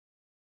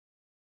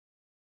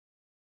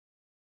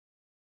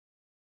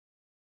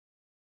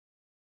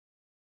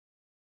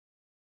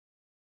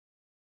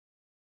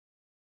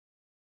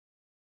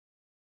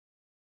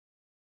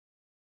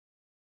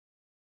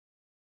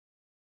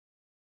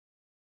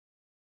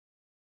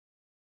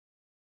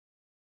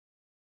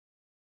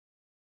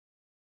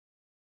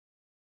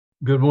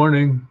Good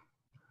morning.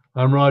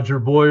 I'm Roger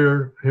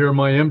Boyer here in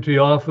my empty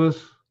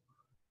office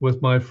with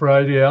my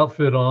Friday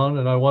outfit on,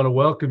 and I want to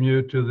welcome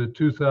you to the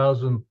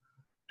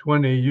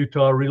 2020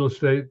 Utah Real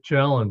Estate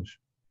Challenge.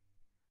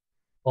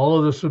 All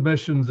of the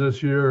submissions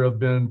this year have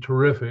been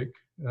terrific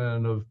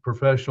and of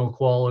professional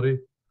quality.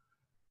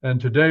 And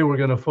today we're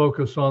going to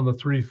focus on the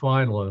three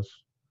finalists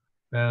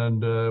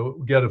and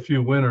get a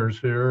few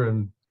winners here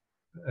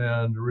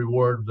and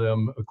reward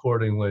them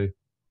accordingly.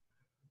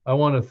 I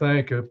want to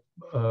thank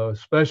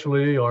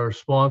especially our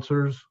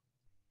sponsors,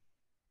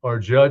 our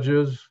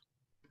judges.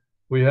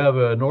 We have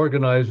an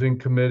organizing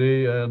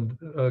committee and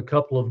a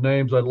couple of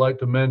names I'd like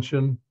to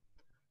mention: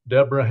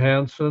 Deborah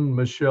Hanson,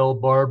 Michelle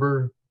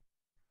Barber,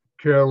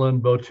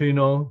 Carolyn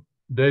Botino,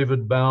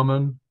 David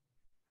Bauman,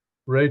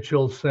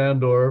 Rachel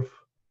Sandorf,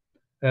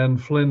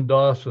 and Flynn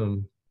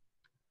Dawson.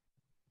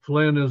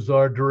 Flynn is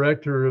our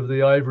director of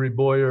the Ivory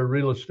Boyer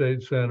Real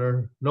Estate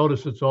Center.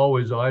 Notice it's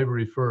always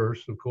Ivory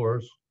first, of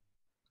course.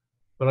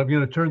 But I'm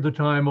going to turn the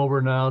time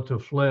over now to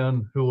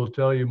Flynn, who will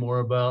tell you more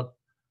about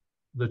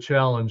the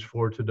challenge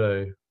for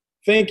today.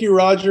 Thank you,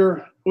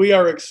 Roger. We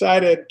are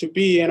excited to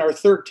be in our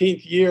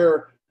 13th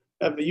year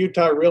of the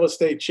Utah Real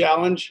Estate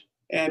Challenge,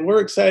 and we're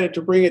excited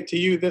to bring it to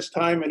you this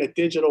time in a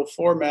digital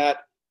format.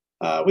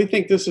 We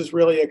think this is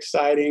really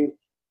exciting,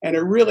 and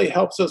it really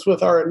helps us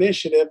with our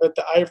initiative at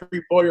the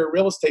Ivory Boyer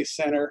Real Estate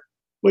Center,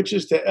 which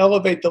is to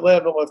elevate the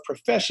level of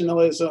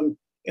professionalism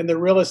in the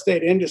real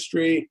estate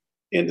industry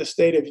in the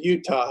state of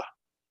Utah.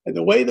 And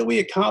the way that we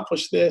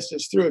accomplish this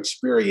is through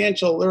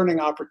experiential learning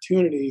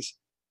opportunities.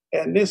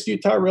 And this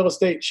Utah Real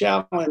Estate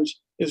Challenge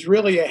is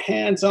really a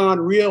hands-on,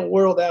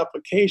 real-world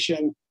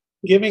application,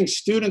 giving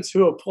students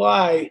who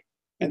apply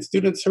and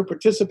students who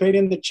participate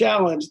in the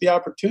challenge the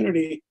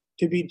opportunity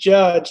to be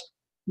judged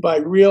by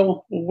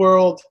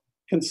real-world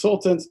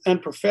consultants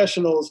and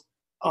professionals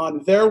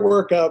on their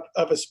workup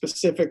of a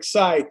specific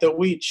site that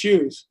we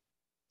choose.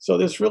 So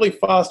this really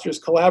fosters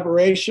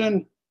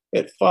collaboration.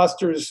 It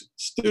fosters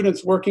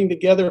students working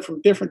together from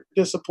different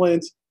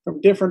disciplines, from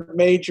different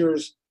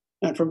majors,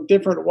 and from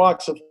different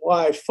walks of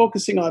life,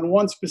 focusing on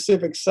one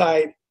specific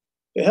site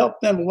to help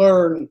them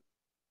learn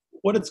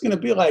what it's going to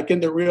be like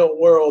in the real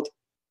world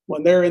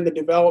when they're in the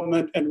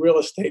development and real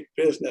estate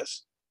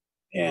business.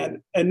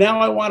 And now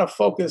I want to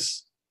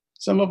focus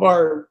some of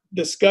our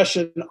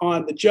discussion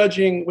on the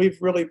judging. We've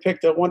really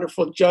picked a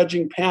wonderful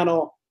judging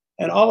panel,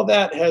 and all of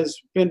that has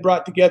been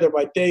brought together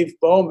by Dave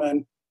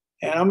Bowman.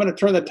 And I'm going to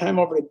turn the time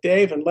over to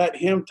Dave and let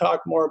him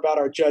talk more about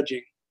our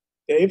judging.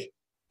 Dave?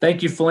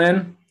 Thank you,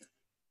 Flynn.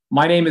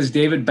 My name is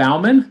David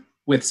Bauman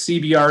with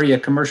CBRE, a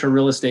commercial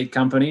real estate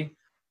company.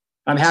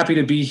 I'm happy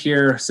to be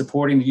here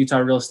supporting the Utah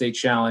Real Estate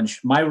Challenge.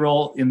 My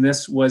role in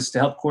this was to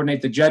help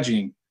coordinate the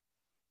judging.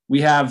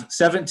 We have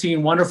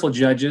 17 wonderful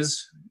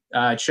judges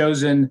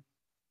chosen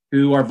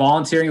who are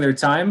volunteering their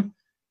time.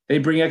 They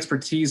bring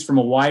expertise from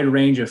a wide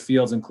range of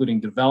fields, including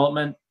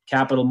development,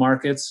 capital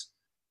markets,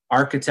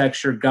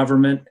 architecture,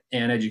 government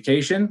and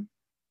education,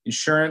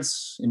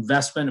 insurance,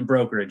 investment, and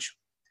brokerage.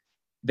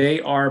 They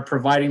are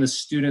providing the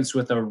students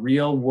with a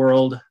real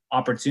world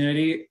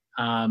opportunity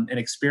and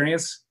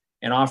experience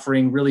and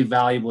offering really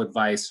valuable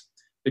advice.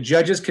 The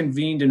judges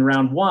convened in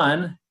round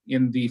one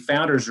in the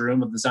founders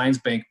room of the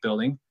Zions Bank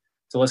building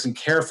to listen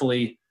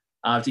carefully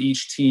to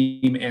each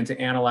team and to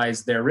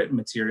analyze their written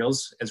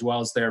materials as well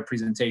as their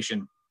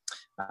presentation.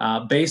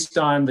 Based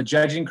on the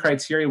judging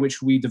criteria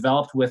which we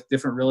developed with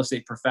different real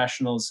estate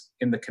professionals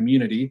in the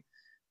community,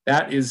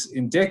 that is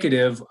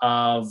indicative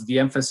of the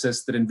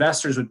emphasis that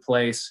investors would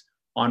place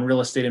on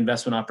real estate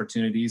investment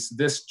opportunities.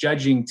 This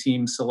judging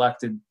team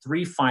selected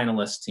 3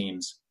 finalist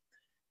teams.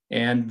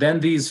 And then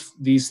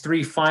these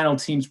 3 final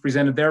teams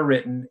presented their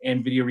written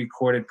and video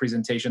recorded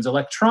presentations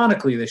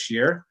electronically this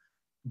year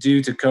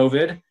due to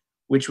COVID,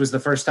 which was the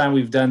first time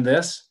we've done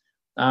this.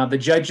 The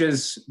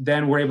judges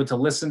then were able to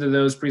listen to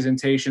those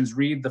presentations,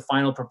 read the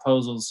final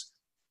proposals,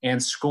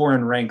 and score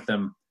and rank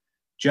them.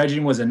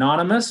 Judging was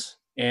anonymous,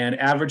 and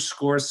average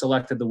scores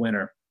selected the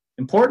winner.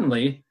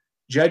 Importantly,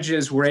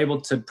 judges were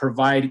able to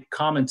provide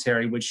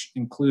commentary, which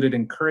included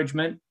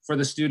encouragement for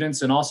the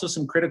students and also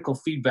some critical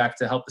feedback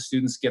to help the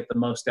students get the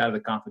most out of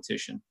the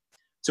competition.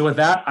 So with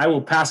that, I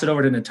will pass it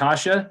over to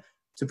Natasha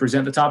to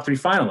present the top 3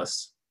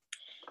 finalists.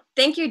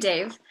 Thank you,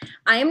 Dave.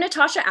 I am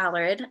Natasha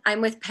Allard. I'm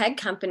with PEG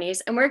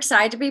Companies, and we're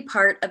excited to be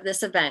part of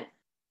this event.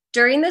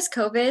 During this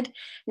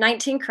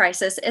COVID-19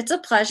 crisis, it's a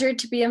pleasure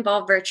to be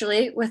involved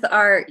virtually with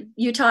our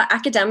Utah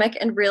academic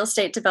and real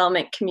estate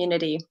development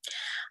community.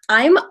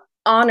 I'm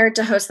honored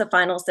to host the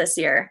finals this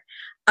year.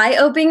 I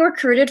owe being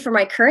recruited for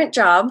my current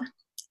job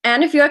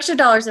and a few extra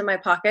dollars in my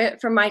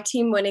pocket from my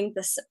team winning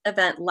this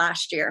event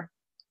last year.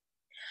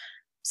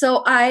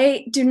 So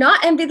I do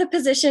not envy the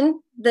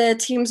position the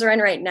teams are in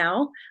right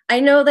now.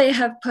 I know they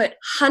have put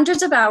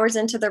hundreds of hours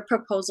into their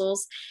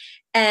proposals,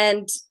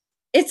 and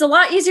it's a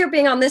lot easier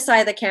being on this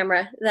side of the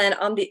camera than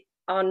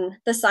on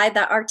the side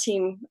that our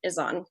team is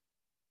on.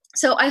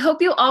 So I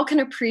hope you all can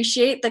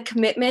appreciate the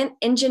commitment,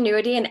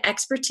 ingenuity, and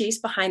expertise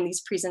behind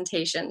these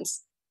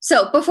presentations.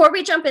 So before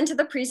we jump into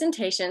the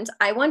presentations,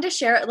 I wanted to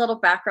share a little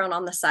background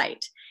on the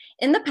site.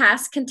 In the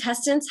past,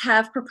 contestants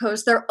have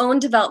proposed their own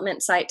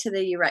development site to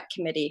the UREC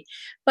committee,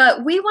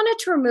 but we wanted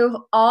to remove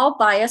all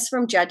bias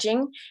from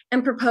judging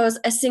and propose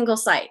a single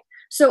site.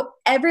 So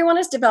everyone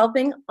is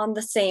developing on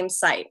the same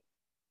site.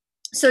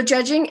 So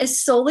judging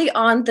is solely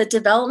on the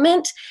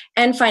development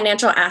and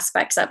financial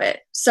aspects of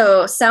it.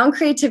 So sound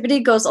creativity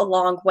goes a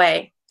long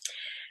way.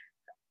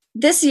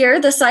 This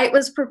year, the site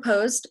was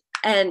proposed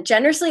and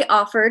generously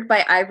offered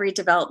by Ivory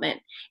Development.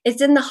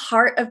 It's in the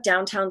heart of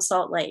downtown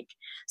Salt Lake.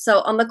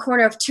 So on the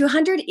corner of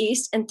 200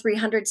 East and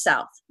 300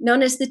 South,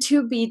 known as the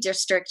 2B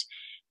district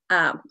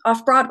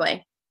off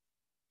Broadway.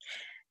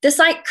 The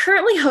site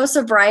currently hosts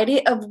a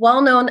variety of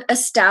well-known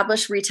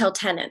established retail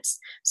tenants.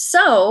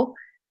 So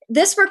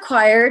this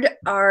required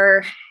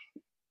our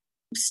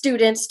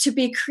students to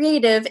be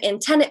creative in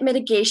tenant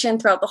mitigation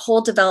throughout the whole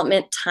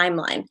development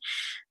timeline.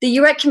 The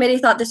UREC committee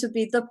thought this would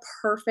be the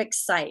perfect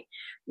site,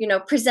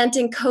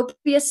 presenting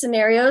copious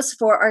scenarios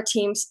for our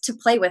teams to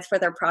play with for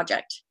their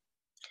project.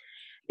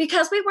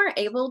 Because we weren't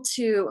able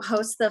to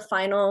host the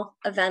final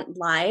event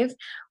live,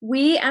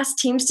 we asked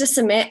teams to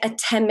submit a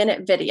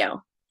 10-minute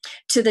video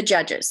to the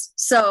judges.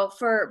 So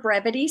for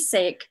brevity's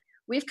sake,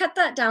 we've cut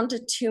that down to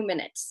 2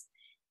 minutes.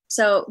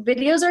 So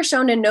videos are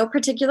shown in no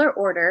particular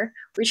order.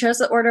 We chose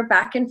the order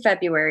back in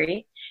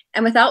February.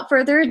 And without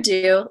further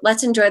ado,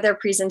 let's enjoy their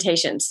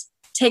presentations.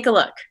 Take a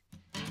look.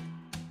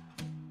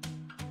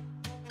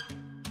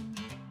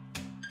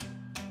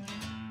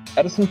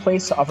 Edison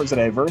Place offers a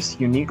diverse,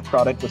 unique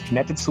product with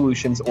connected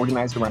solutions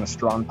organized around a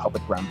strong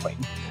public ground plane.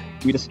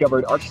 We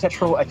discovered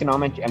architectural,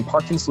 economic, and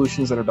parking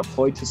solutions that are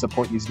deployed to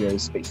support these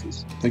various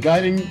spaces. The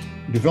guiding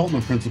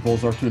development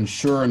principles are to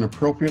ensure an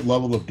appropriate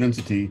level of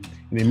density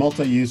in a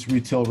multi-use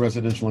retail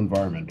residential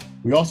environment.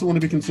 We also want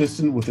to be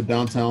consistent with the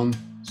downtown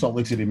Salt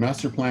Lake City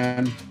master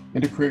plan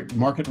and to create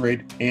market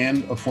rate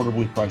and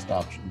affordably priced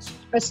options.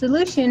 Our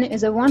solution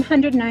is a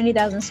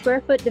 190,000 square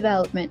foot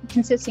development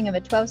consisting of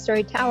a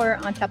 12-story tower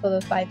on top of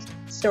a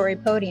 5-story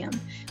podium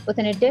with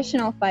an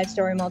additional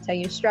 5-story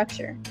multi-use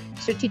structure.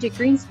 Strategic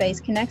green space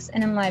connects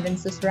and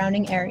enlivens the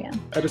surrounding area.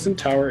 Edison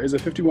Tower is a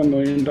 $51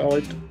 million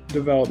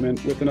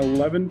development with an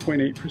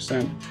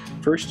 11.8%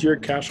 first-year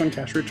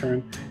cash-on-cash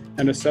return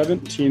and a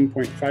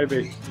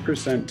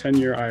 17.58%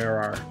 10-year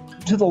IRR.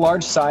 Due to the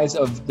large size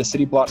of the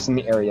city blocks in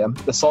the area,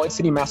 the Salt Lake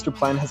City Master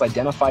Plan has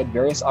identified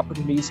various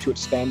opportunities to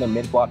expand the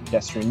mid-block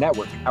pedestrian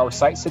network. Our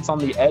site sits on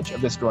the edge of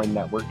this growing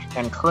network,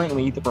 and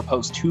currently the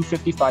proposed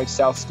 255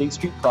 South State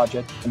Street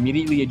project,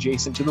 immediately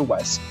adjacent to the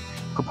west,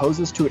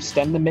 proposes to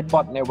extend the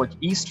mid-block network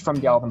east from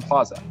Galvin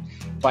Plaza.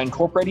 By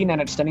incorporating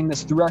and extending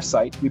this through our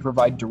site, we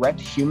provide direct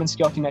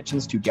human-scale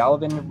connections to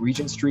Galvin,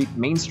 Regent Street,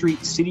 Main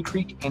Street, City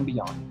Creek, and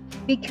beyond.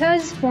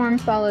 Because form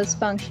follows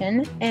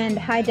function and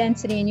high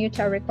density in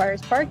Utah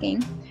requires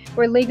parking,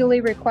 we're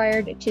legally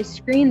required to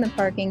screen the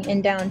parking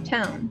in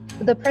downtown.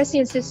 The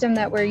prescient system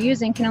that we're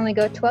using can only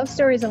go 12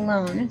 stories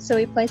alone, so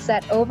we place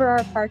that over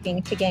our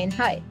parking to gain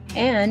height.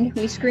 And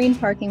we screen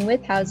parking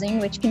with housing,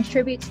 which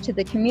contributes to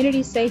the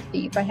community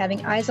safety by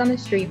having eyes on the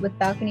street with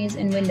balconies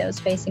and windows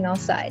facing all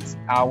sides.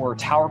 Our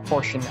tower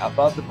portion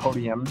above the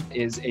podium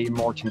is a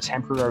more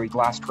contemporary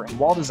glass curtain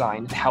wall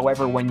design.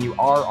 However, when you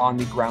are on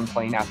the ground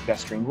plane at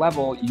pedestrian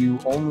level, you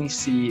only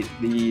see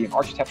the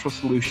architectural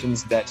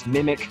solutions that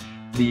mimic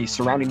the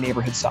surrounding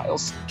neighborhood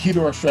styles. Key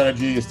to our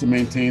strategy is to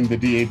maintain the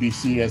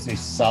DABC as a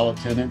solid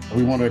tenant.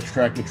 We want to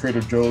attract the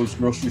Trader Joe's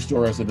grocery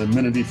store as an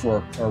amenity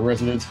for our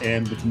residents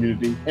and the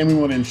community. And we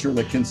want to ensure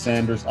that Ken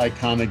Sanders'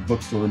 iconic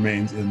bookstore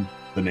remains in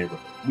the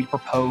neighborhood. We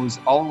propose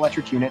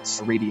all-electric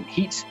units, radiant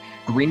heat,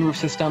 green roof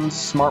systems,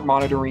 smart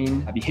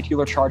monitoring,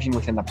 vehicular charging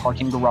within the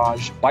parking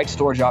garage, light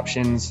storage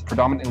options,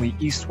 predominantly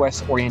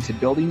east-west oriented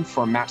building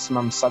for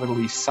maximum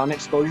southerly sun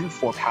exposure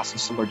for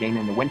passive solar gain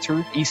in the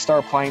winter, E-Star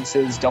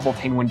appliances, double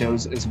pane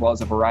windows, as well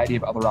as a variety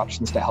of other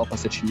options to help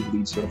us achieve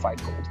LEED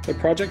certified gold. The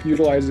project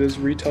utilizes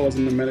retail as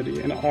an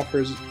amenity and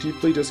offers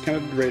deeply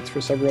discounted rates for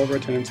several of our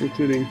tenants,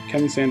 including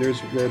Ken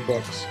Sanders' Rare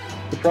Books.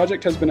 The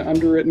project has been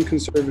underwritten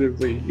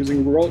conservatively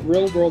using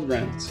real-world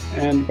rents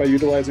and by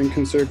utilizing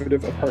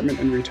conservative apartment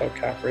and retail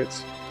cap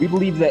rates. We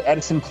believe that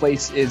Edison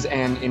Place is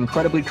an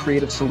incredibly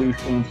creative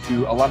solution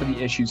to a lot of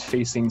the issues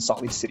facing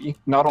Salt Lake City.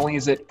 Not only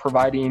is it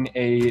providing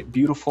a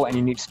beautiful and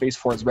unique space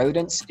for its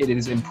residents, it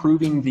is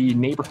improving the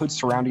neighborhood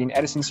surrounding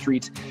Edison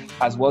Street,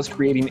 as well as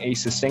creating a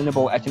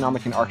sustainable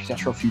economic and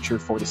architectural future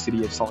for the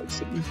city of Salt Lake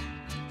City.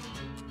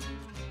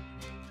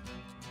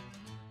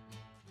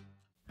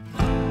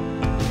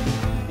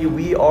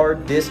 We are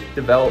Disc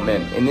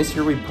Development, and this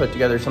year we put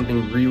together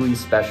something really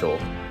special.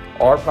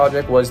 Our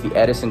project was the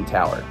Edison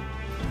Tower.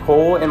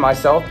 Cole and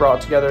myself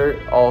brought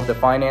together all of the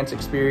finance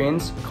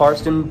experience.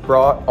 Karsten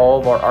brought all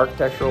of our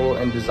architectural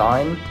and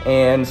design,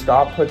 and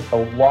Scott put a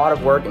lot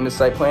of work into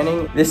site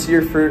planning. This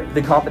year for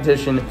the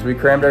competition, we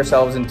crammed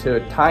ourselves into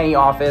a tiny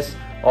office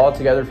all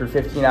together for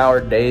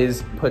 15-hour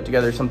days, put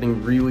together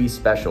something really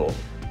special.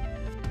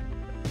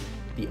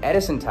 The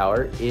Edison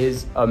Tower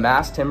is a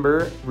mass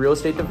timber real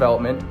estate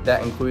development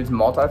that includes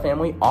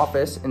multifamily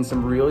office and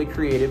some really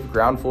creative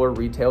ground floor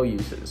retail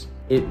uses.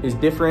 It is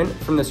different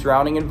from the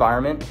surrounding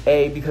environment,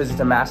 A, because it's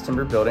a mass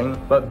timber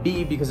building, but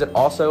B, because it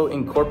also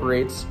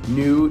incorporates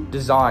new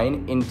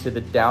design into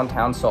the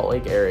downtown Salt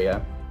Lake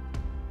area.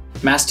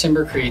 Mass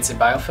timber creates a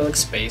biophilic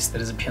space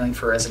that is appealing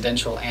for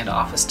residential and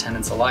office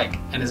tenants alike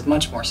and is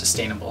much more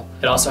sustainable.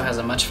 It also has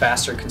a much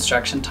faster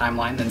construction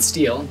timeline than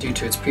steel due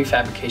to its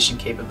prefabrication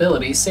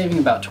capability, saving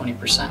about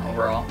 20%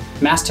 overall.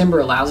 Mass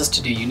timber allows us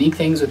to do unique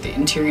things with the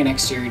interior and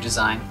exterior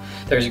design.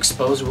 There's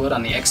exposed wood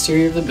on the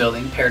exterior of the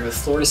building paired with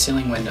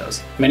floor-to-ceiling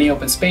windows. Many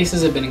open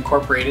spaces have been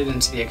incorporated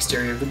into the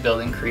exterior of the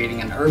building,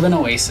 creating an urban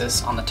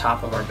oasis on the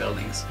top of our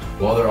buildings.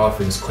 While their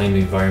offerings claim to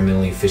be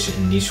environmentally efficient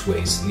in niche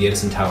ways, the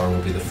Edison Tower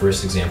will be the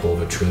first example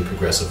of a truly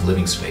progressive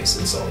living space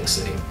in Salt Lake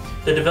City.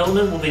 The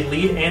development will be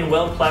LEED and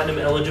WELL Platinum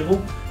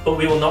eligible, but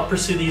we will not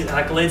pursue these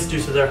accolades due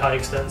to their high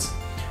expense.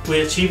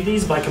 We achieve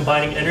these by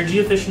combining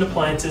energy-efficient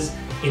appliances,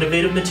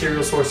 innovative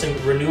material sourcing,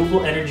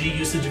 renewable energy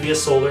usage via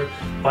solar,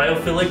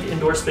 biophilic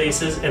indoor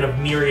spaces, and a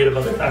myriad of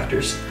other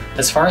factors.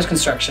 As far as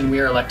construction, we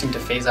are electing to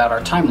phase out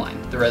our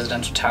timeline. The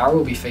residential tower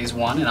will be phase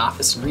 1 and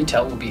office and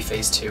retail will be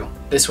phase 2.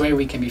 This way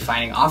we can be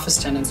finding office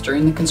tenants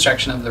during the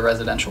construction of the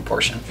residential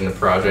portion. And the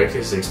project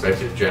is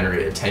expected to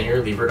generate a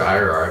 10-year levered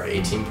IRR of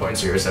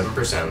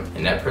 18.07%, a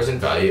net present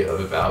value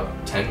of about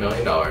 $10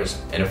 million,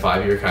 and a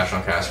 5-year cash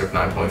on cash of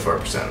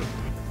 9.4%.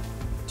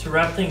 To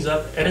wrap things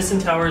up, Edison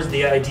Tower is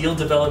the ideal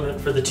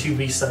development for the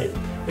 2B site.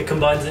 It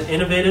combines an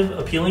innovative,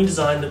 appealing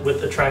design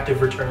with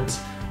attractive returns.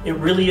 It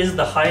really is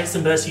the highest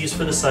and best use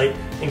for the site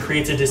and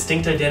creates a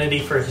distinct identity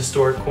for a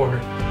historic corner.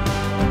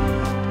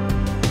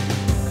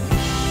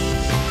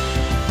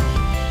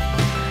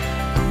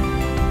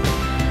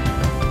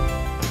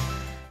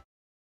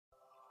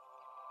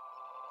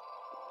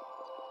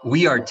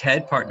 We are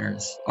TED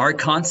Partners. Our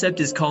concept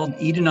is called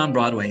Eden on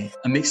Broadway,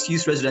 a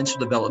mixed-use residential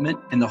development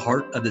in the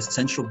heart of the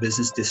Central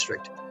Business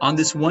District. On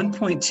this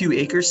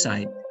 1.2-acre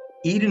site,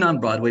 Eden on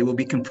Broadway will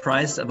be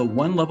comprised of a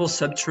one-level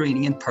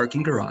subterranean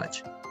parking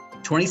garage,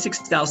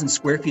 26,000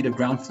 square feet of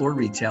ground floor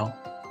retail,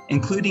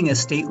 including a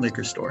state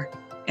liquor store,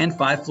 and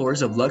 5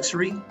 floors of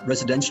luxury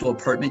residential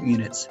apartment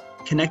units,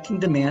 connecting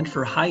demand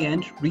for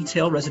high-end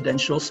retail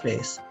residential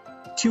space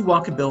to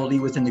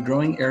walkability within the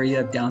growing area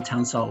of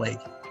downtown Salt Lake.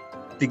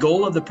 The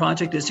goal of the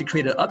project is to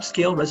create an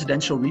upscale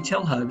residential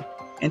retail hub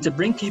and to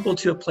bring people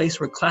to a place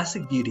where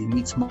classic beauty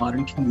meets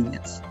modern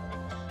convenience.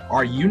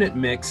 Our unit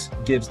mix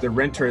gives the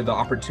renter the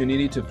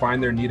opportunity to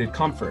find their needed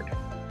comfort.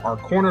 Our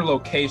corner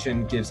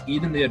location gives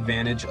Eden the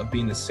advantage of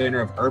being the center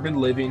of urban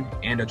living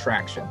and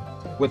attraction.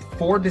 With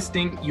 4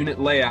 distinct unit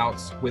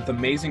layouts with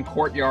amazing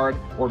courtyard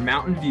or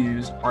mountain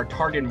views, our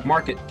target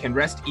market can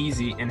rest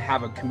easy and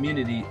have a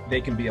community they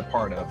can be a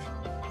part of.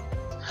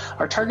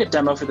 Our target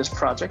demo for this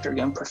project are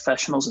young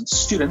professionals and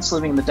students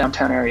living in the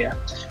downtown area.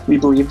 We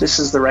believe this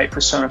is the right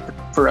persona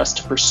for us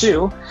to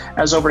pursue,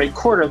 as over a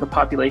quarter of the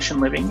population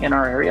living in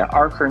our area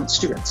are current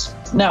students.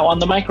 Now, on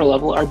the micro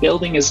level, our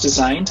building is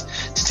designed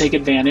to take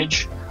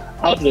advantage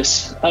of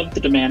the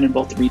demand in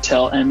both the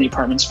retail and the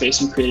apartment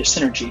space and create a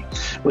synergy.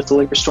 With the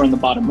liquor store in the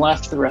bottom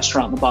left, the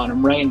restaurant in the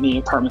bottom right, and the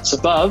apartments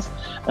above,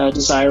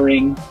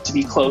 desiring to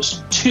be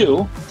close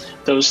to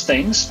those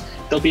things,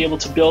 they'll be able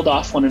to build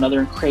off one another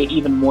and create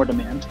even more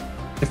demand.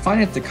 To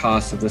finance the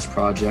cost of this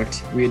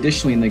project, we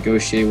additionally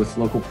negotiate with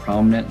local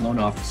prominent loan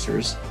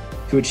officers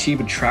to achieve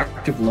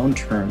attractive loan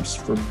terms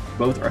for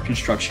both our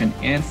construction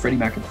and Freddie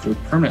Mac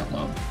approved permanent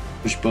loan,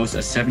 which boasts a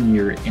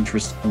 7-year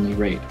interest-only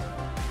rate.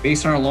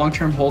 Based on our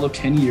long-term hold of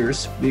 10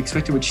 years, we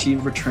expect to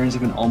achieve returns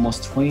of an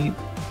almost 20.29%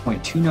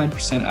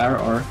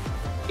 IRR,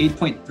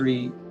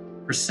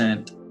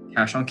 8.3%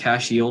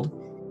 cash-on-cash yield,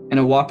 and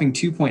a whopping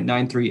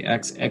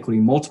 2.93x equity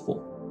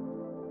multiple.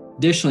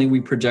 Additionally, we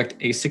project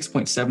a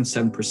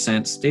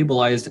 6.77%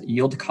 stabilized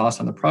yield to cost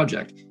on the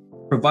project,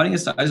 providing a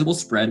sizable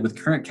spread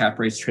with current cap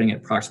rates trading at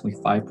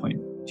approximately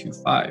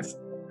 5.25.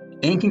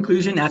 In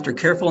conclusion, after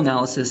careful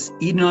analysis,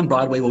 Eden on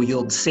Broadway will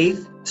yield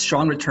safe,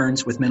 strong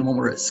returns with minimal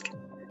risk.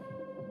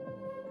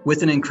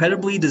 With an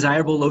incredibly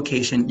desirable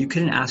location, you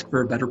couldn't ask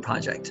for a better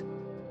project.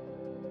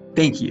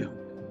 Thank you.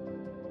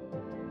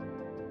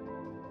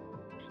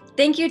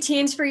 Thank you,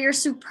 teams, for your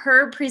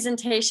superb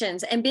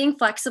presentations and being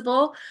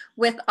flexible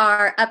with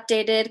our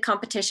updated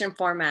competition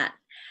format.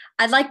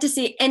 I'd like to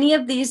see any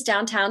of these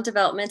downtown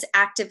developments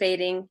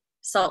activating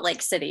Salt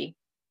Lake City.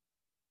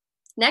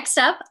 Next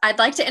up, I'd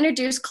like to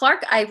introduce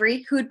Clark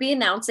Ivory, who would be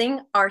announcing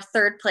our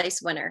 3rd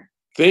place winner.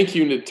 Thank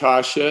you,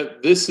 Natasha.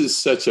 This is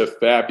such a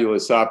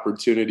fabulous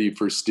opportunity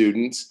for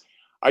students.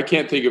 I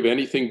can't think of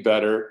anything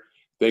better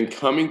than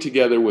coming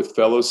together with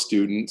fellow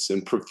students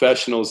and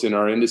professionals in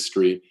our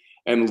industry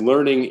and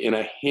learning in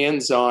a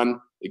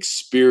hands-on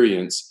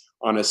experience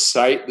on a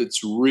site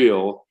that's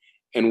real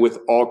and with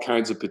all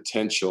kinds of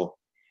potential.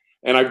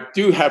 And I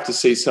do have to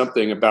say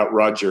something about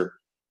Roger.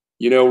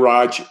 You know,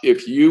 Raj,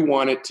 if you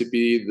want it to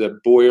be the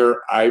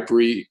Boyer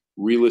Ivory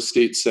Real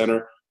Estate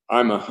Center,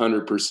 I'm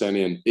 100%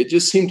 in. It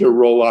just seemed to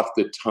roll off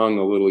the tongue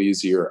a little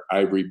easier,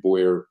 Ivory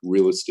Boyer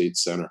Real Estate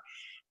Center.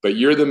 But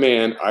you're the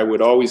man. I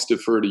would always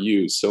defer to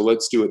you. So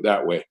let's do it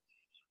that way.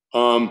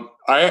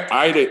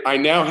 I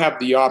now have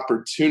the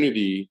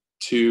opportunity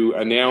to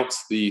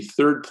announce the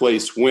third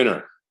place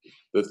winner.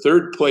 The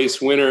third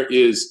place winner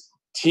is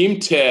Team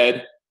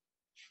Ted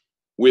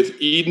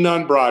with Eden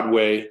on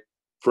Broadway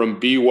from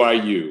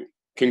BYU.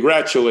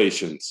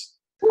 Congratulations.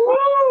 Woo!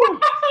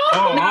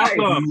 Oh,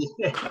 awesome.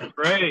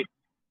 Great.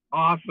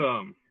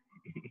 Awesome.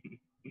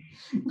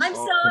 I'm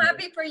so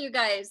happy for you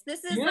guys.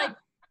 This is your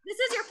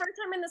first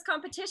time in this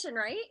competition,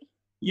 right?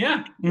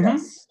 Yeah.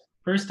 Yes.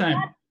 First time.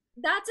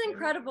 That's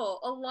incredible.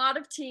 A lot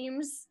of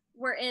teams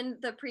were in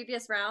the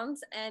previous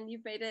rounds and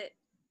you've made it.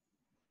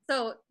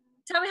 So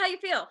tell me how you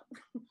feel.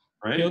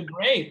 Right. Feel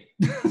great.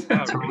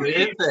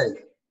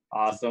 Terrific.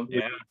 Awesome.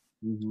 Yeah.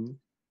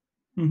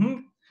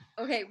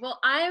 Okay, well,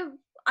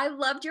 I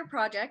loved your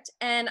project,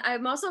 and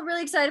I'm also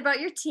really excited about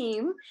your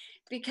team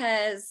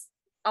because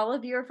all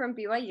of you are from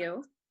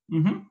BYU.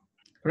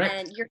 Correct.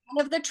 And you're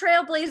kind of the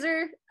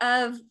trailblazer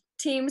of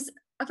teams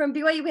from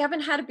BYU. We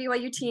haven't had a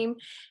BYU team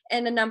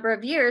in a number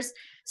of years.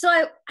 So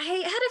I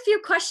had a few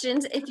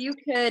questions. If you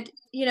could,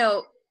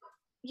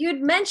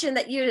 you'd mentioned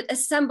that you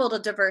assembled a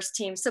diverse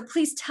team. So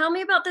please tell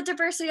me about the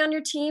diversity on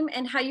your team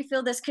and how you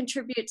feel this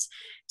contributes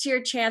to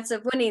your chance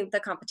of winning the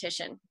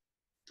competition.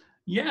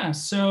 Yeah,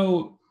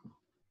 so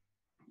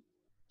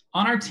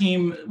on our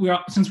team,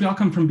 since we all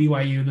come from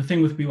BYU, the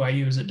thing with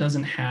BYU is it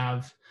doesn't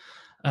have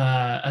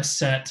a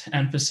set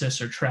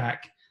emphasis or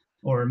track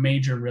or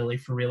major really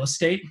for real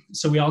estate.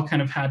 So we all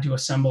kind of had to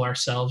assemble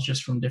ourselves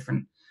just from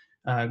different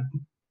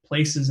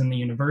places in the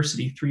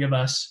university. 3 of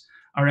us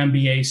are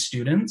MBA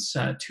students,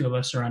 2 of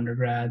us are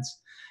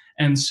undergrads.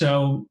 And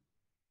so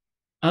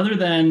other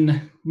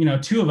than,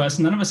 2 of us,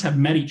 none of us have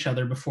met each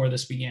other before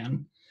this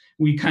began.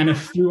 We kind of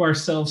threw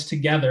ourselves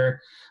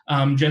together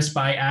just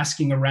by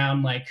asking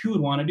around, like, who would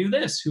want to do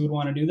this? Who would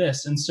want to do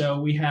this? And so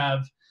we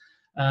have,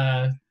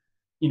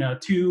 we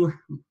have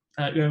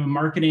a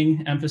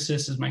marketing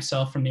emphasis as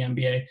myself from the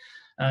MBA,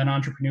 an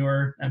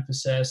entrepreneur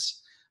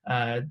emphasis,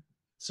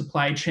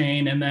 supply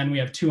chain, and then we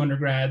have 2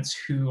 undergrads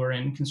who are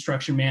in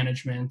construction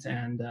management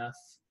and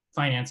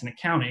finance and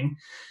accounting.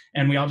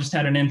 And we all just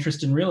had an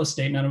interest in real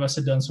estate. None of us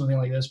had done something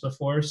like this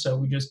before. So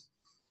we just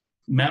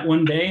met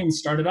one day and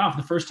started off.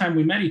 The first time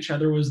we met each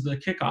other was the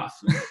kickoff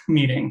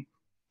meeting.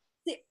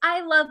 See,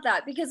 I love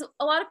that because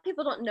a lot of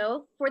people don't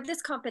know for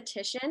this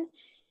competition,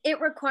 it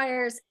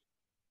requires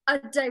a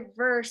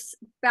diverse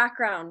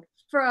background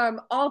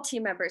from all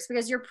team members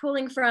because you're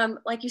pulling from,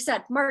 like you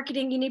said,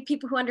 marketing. You need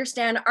people who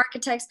understand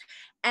architects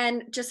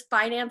and just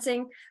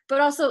financing, but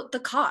also the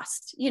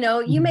cost.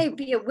 You may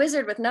be a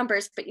wizard with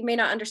numbers, but you may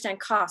not understand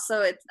cost.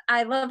 So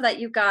I love that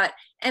you've got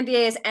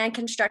MBAs and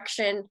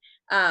construction.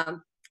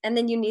 And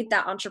then you need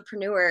that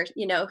entrepreneur,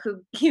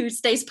 who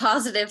stays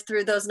positive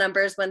through those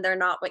numbers when they're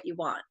not what you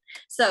want.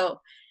 So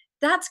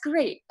that's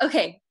great.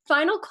 Okay,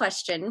 final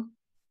question.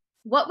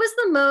 What was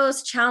the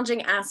most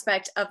challenging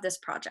aspect of this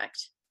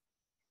project?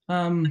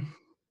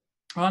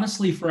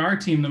 Honestly, for our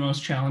team, the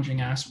most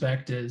challenging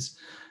aspect is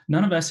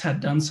none of us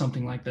had done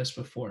something like this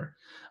before.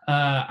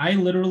 I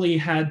literally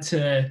had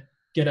to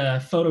get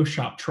a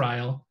Photoshop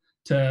trial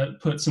to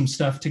put some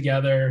stuff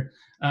together.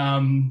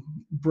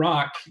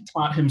 Brock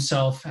taught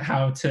himself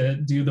how to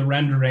do the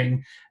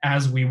rendering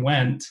as we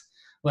went.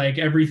 Like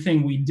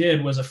everything we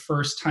did was a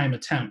first time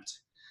attempt.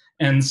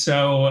 And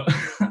so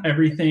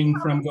everything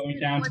from going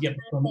down to get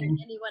the filming.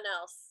 Anyone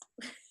else?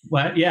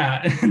 What?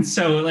 Yeah. And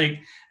so like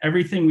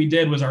everything we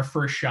did was our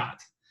first shot.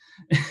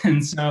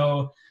 And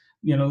so,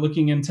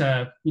 looking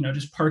into,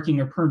 just parking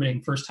or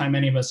permitting, first time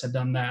any of us had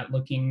done that,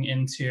 looking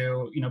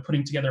into,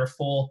 putting together a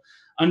full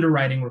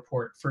underwriting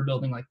report for a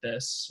building like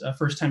this.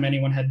 First time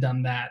anyone had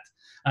done that.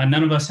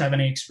 None of us have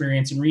any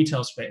experience in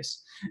retail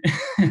space.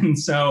 And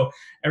so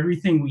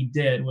everything we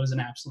did was an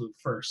absolute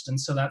first. And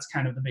so that's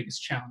kind of the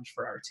biggest challenge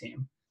for our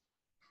team.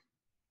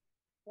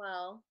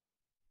 Well,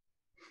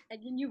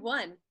 and you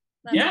won.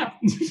 Yeah.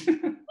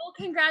 Well,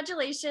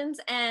 congratulations.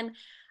 And,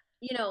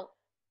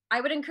 I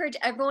would encourage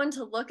everyone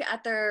to look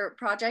at their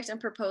project and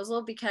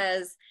proposal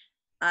because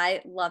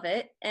I love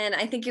it. And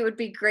I think it would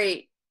be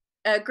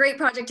a great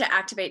project to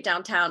activate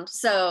downtown.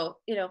 So,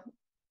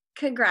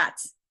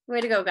 congrats.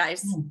 Way to go,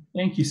 guys.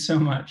 Thank you so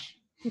much.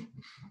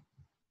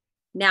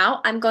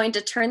 Now I'm going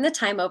to turn the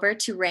time over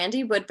to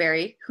Randy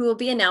Woodbury, who will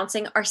be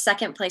announcing our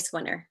second place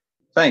winner.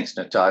 Thanks,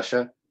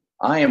 Natasha.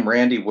 I am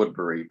Randy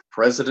Woodbury,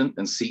 President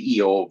and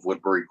CEO of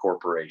Woodbury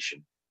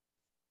Corporation.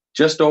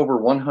 Just over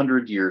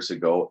 100 years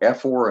ago,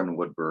 F. Warren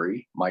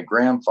Woodbury, my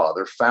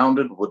grandfather,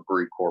 founded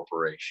Woodbury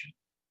Corporation.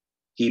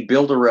 He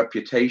built a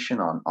reputation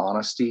on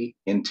honesty,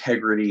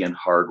 integrity, and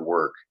hard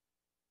work.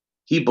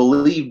 He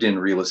believed in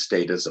real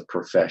estate as a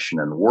profession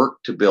and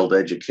worked to build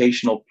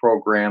educational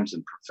programs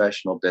and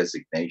professional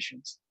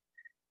designations.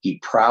 He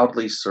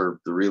proudly served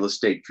the real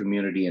estate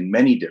community in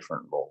many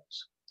different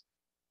roles.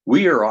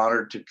 We are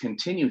honored to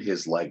continue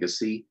his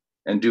legacy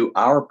and do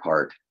our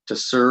part to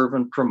serve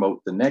and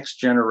promote the next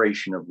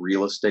generation of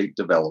real estate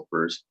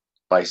developers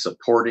by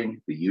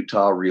supporting the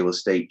Utah Real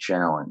Estate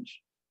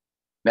Challenge.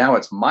 Now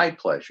it's my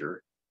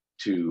pleasure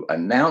to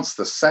announce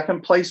the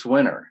second place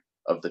winner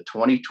of the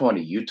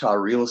 2020 Utah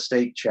Real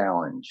Estate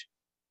Challenge,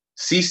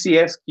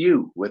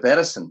 CCSQ with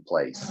Edison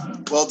Place.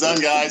 Well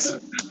done, guys.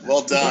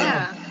 Well done.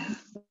 Yeah.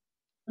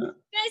 You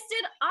guys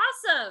did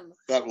awesome.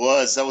 That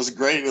was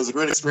great. It was a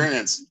great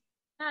experience.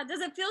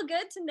 Does it feel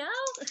good to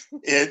know?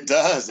 It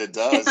does. It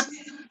does.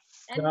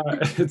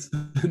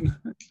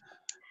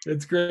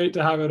 It's great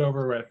to have it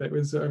over with. It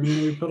was, I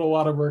mean, we put a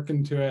lot of work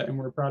into it, and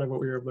we're proud of what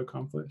we were able to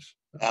accomplish.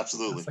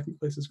 Absolutely. Second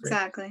place is great.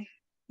 Exactly.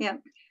 Yeah.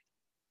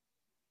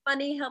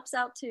 Money helps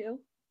out too.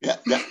 Yeah.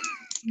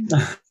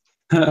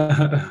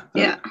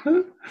 Yeah.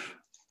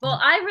 Well,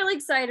 I'm really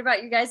excited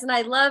about you guys, and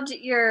I loved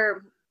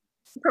your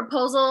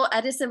proposal,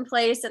 Edison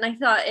Place, and I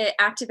thought it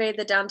activated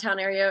the downtown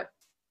area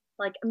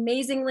like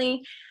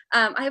amazingly.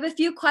 I have a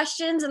few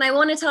questions, and I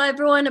want to tell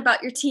everyone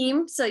about your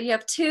team. So you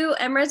have 2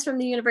 Emirates from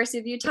the University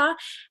of Utah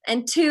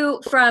and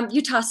 2 from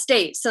Utah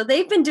State. So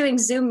they've been doing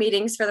Zoom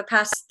meetings for the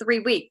past 3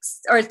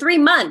 weeks or 3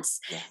 months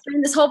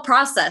during this whole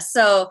process.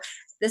 So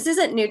this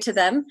isn't new to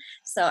them.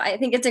 So I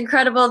think it's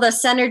incredible the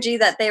synergy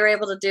that they were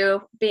able to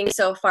do being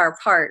so far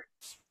apart.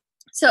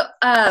 So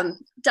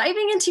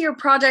diving into your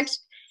project,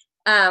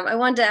 I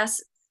wanted to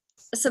ask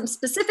some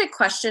specific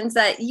questions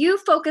that you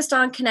focused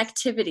on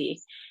connectivity.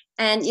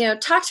 And,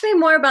 talk to me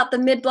more about the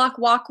mid-block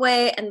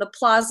walkway and the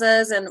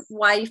plazas and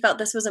why you felt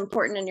this was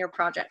important in your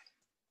project.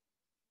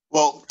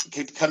 Well,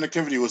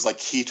 connectivity was like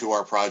key to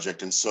our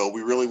project. And so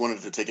we really wanted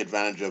to take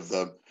advantage of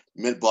the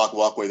mid-block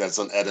walkway that's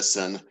on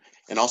Edison.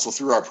 And also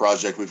through our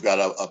project, we've got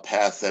a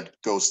path that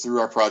goes through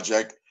our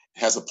project,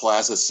 has a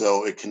plaza,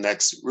 so it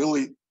connects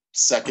really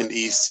second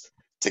east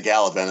to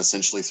Gallivan,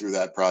 essentially through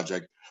that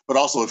project. But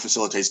also it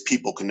facilitates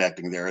people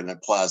connecting there in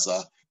that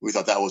plaza. We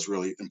thought that was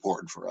really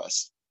important for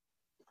us.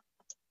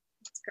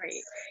 That's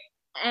great.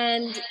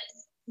 And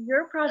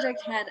your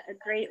project had a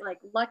great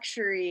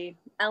luxury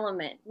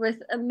element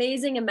with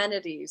amazing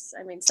amenities.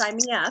 I mean, sign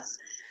me up.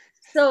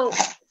 So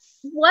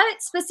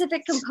what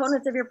specific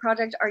components of your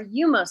project are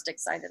you most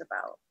excited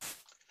about?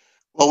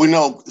 Well, we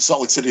know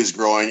Salt Lake City is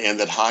growing and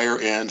that higher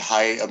end,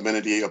 high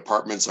amenity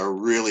apartments are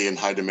really in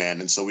high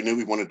demand. And so we knew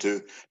we wanted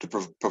to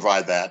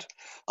provide that.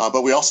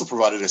 But we also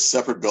provided a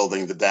separate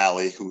building, the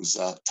Dally, who's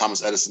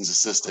Thomas Edison's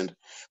assistant,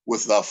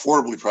 with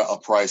affordably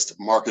priced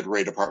market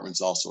rate apartments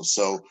also.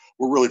 So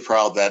we're really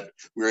proud that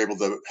we were able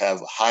to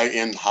have high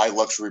end, high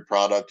luxury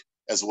product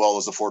as well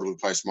as affordably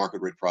priced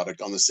market rate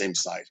product on the same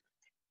site.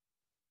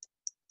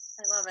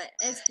 I love it.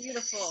 It's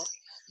beautiful.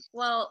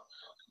 Well,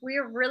 we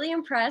are really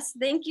impressed.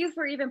 Thank you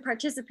for even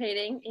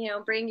participating,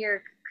 bring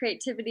your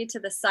creativity to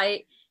the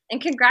site,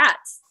 and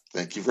congrats.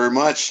 Thank you very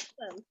much.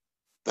 Awesome.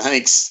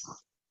 Thanks.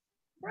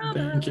 Bravo.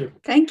 Thank you.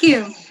 Thank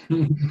you.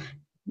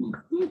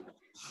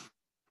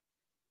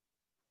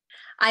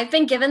 I've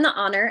been given the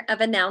honor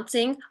of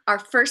announcing our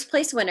first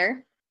place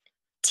winner,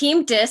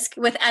 Team Disc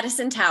with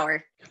Edison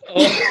Tower. Oh,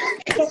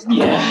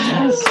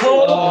 yes.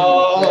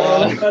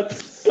 Oh,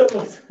 that's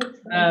so.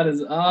 That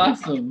is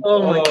awesome.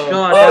 Oh my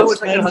God. I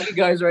wish I could hug you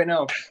guys right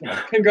now.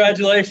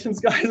 Congratulations,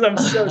 guys. I'm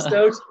so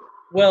stoked.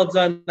 Well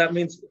done. That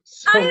means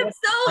so I am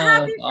so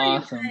happy for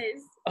awesome. you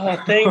guys.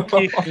 Oh, thank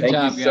you. Good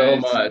job, you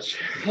so guys. much.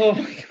 Oh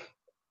my God.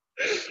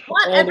 I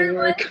want All the everyone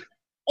work.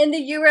 in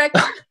the UREC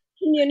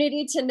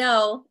community to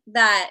know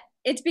that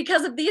it's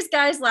because of these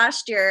guys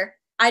last year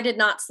I did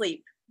not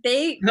sleep.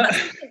 They got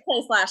second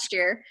place last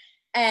year,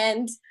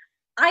 and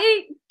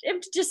I am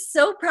just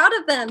so proud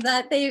of them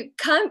that they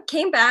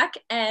came back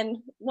and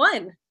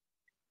won.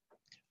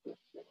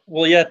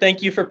 Well, yeah,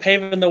 thank you for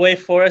paving the way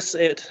for us.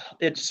 It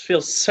just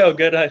feels so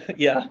good.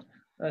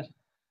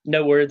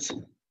 No words.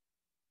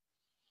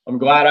 I'm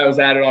glad I was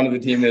added onto the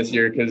team this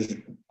year because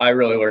I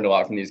really learned a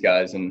lot from these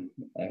guys, and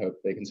I hope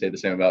they can say the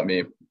same about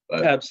me.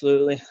 But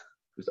Absolutely. it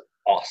was an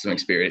awesome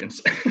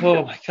experience.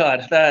 Oh my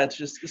God, that's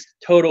just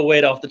total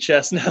weight off the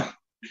chest now.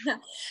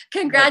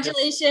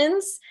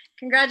 Congratulations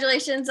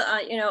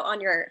on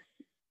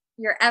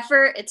your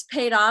effort. It's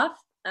paid off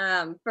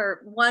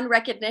for one,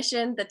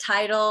 recognition, the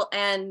title,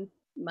 and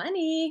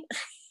money.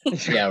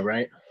 Yeah,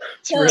 right.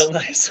 It's So- real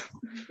nice.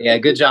 Yeah,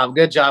 good job,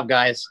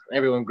 guys.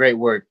 Everyone, great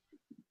work.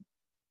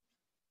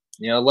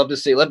 Love to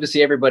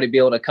see everybody be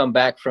able to come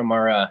back from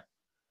our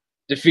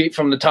defeat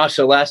from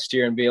Natasha last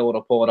year and be able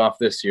to pull it off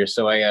this year.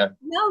 So I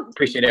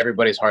appreciate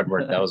everybody's hard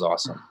work. That was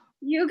awesome.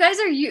 You guys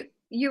are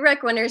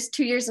UREC winners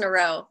 2 years in a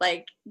row.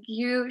 Like,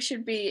 you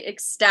should be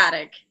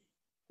ecstatic.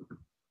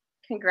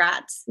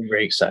 Congrats. I'm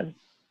very excited.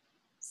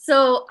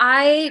 So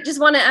I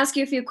just want to ask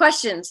you a few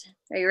questions.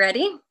 Are you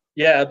ready?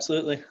 Yeah,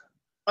 absolutely.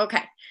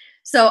 Okay.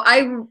 So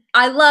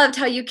I loved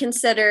how you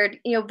considered,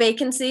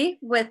 vacancy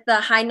with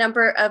the high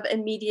number of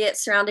immediate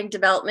surrounding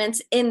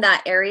developments in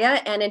that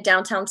area and in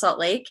downtown Salt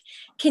Lake.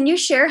 Can you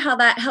share how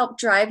that helped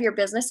drive your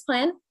business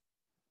plan?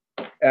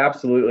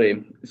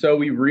 Absolutely. So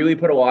we really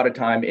put a lot of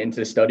time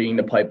into studying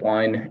the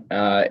pipeline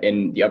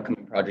and the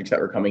upcoming projects that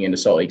were coming into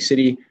Salt Lake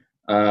City.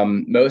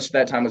 Most of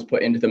that time was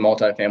put into the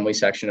multifamily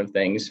section of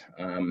things.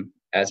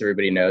 As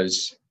everybody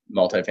knows,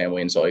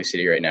 multifamily in Salt Lake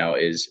City right now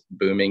is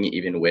booming.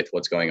 Even with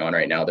what's going on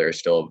right now, there are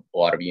still a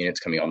lot of units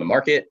coming on the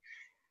market,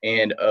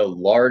 and a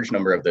large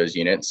number of those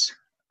units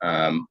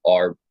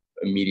are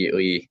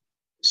immediately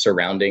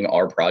surrounding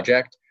our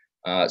project.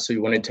 So we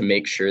wanted to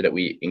make sure that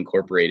we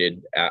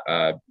incorporated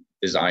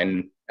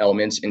design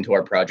elements into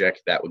our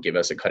project that would give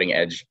us a cutting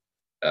edge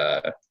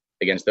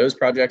against those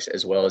projects,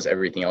 as well as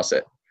everything else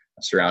that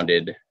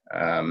surrounded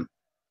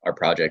our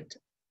project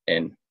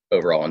and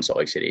overall in Salt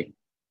Lake City.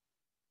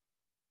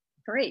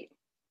 Great.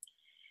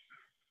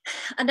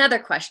 Another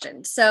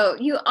question. So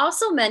you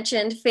also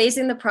mentioned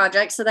phasing the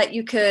project so that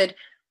you could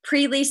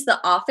pre-lease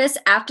the office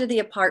after the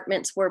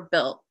apartments were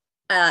built.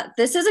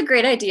 This is a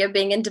great idea,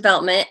 being in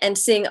development and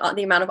seeing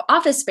the amount of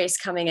office space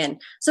coming in.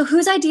 So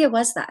whose idea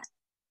was that?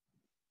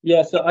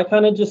 Yeah, so I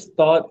kind of just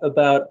thought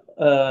about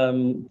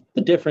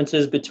the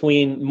differences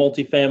between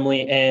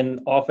multifamily and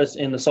office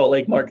in the Salt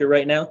Lake market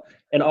right now.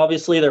 And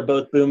obviously they're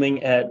both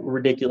booming at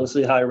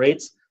ridiculously high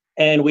rates.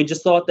 And we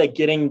just thought that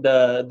getting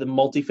the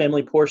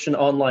multifamily portion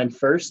online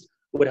first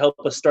would help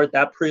us start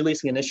that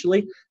pre-leasing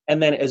initially.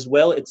 And then as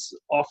well, its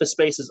office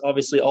space is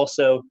obviously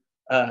also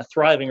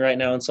thriving right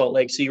now in Salt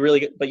Lake. So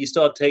but you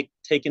still have to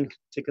take into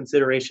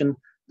consideration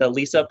the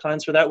lease up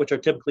times for that, which are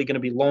typically going to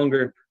be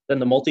longer than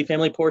the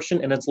multifamily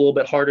portion. And it's a little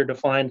bit harder to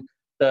find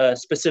the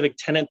specific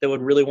tenant that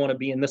would really want to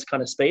be in this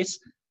kind of space.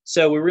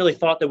 So we really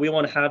thought that we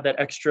want to have that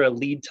extra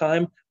lead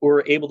time where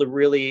we're able to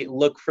really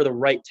look for the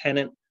right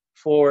tenant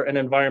for an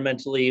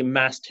environmentally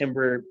mass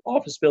timber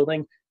office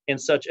building in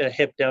such a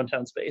hip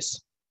downtown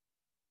space.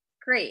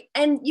 Great.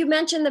 And you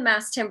mentioned the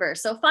mass timber.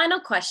 So final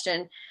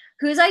question,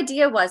 whose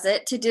idea was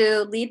it to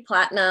do LEED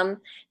Platinum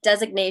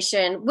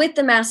designation with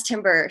the mass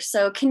timber?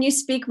 So can you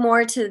speak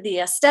more to the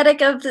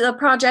aesthetic of the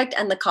project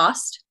and the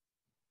cost?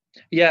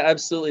 Yeah,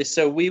 absolutely.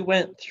 So we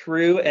went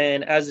through,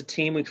 and as a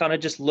team, we kind of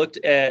just looked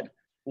at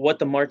what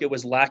the market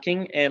was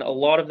lacking. And a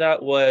lot of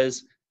that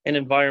was an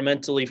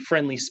environmentally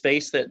friendly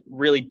space that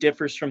really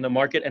differs from the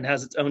market and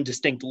has its own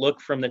distinct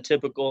look from the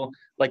typical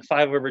like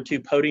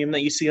 5/2 podium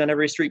that you see on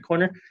every street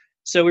corner.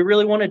 So we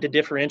really wanted to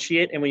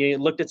differentiate, and we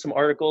looked at some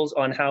articles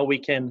on how we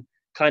can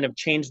kind of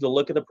change the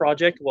look of the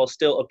project while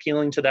still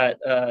appealing to that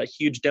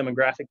huge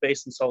demographic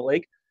base in Salt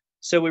Lake.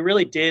 So we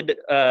really did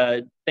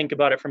think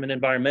about it from an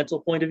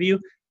environmental point of view,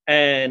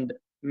 and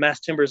mass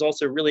timber is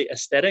also really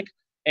aesthetic.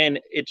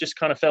 And it just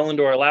kind of fell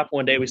into our lap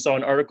one day. We saw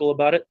an article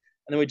about it,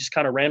 and then we just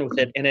kind of ran with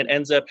it. And it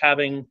ends up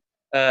having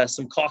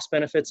some cost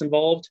benefits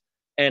involved.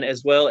 And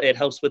as well, it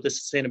helps with the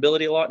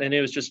sustainability a lot. And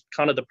it was just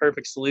kind of the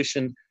perfect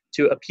solution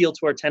to appeal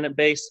to our tenant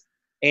base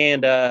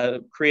and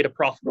create a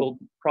profitable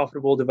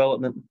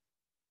development.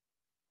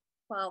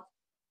 Well,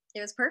 it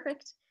was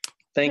perfect.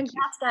 Thank you.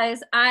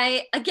 Guys.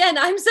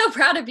 I'm so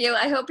proud of you.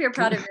 I hope you're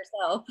proud of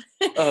yourself.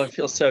 Oh, it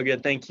feels so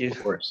good. Thank you.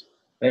 Of course.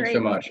 Thanks so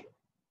much.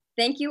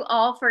 Thank you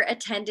all for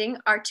attending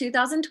our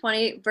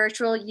 2020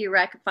 virtual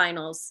UREC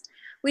finals.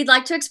 We'd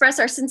like to express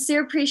our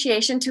sincere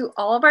appreciation to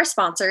all of our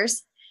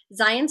sponsors,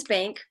 Zions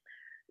Bank,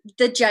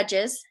 the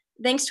judges,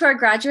 thanks to our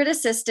graduate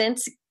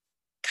assistants,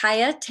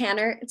 Kaya,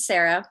 Tanner, and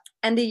Sarah,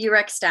 and the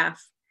UREC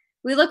staff.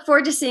 We look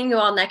forward to seeing you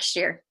all next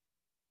year.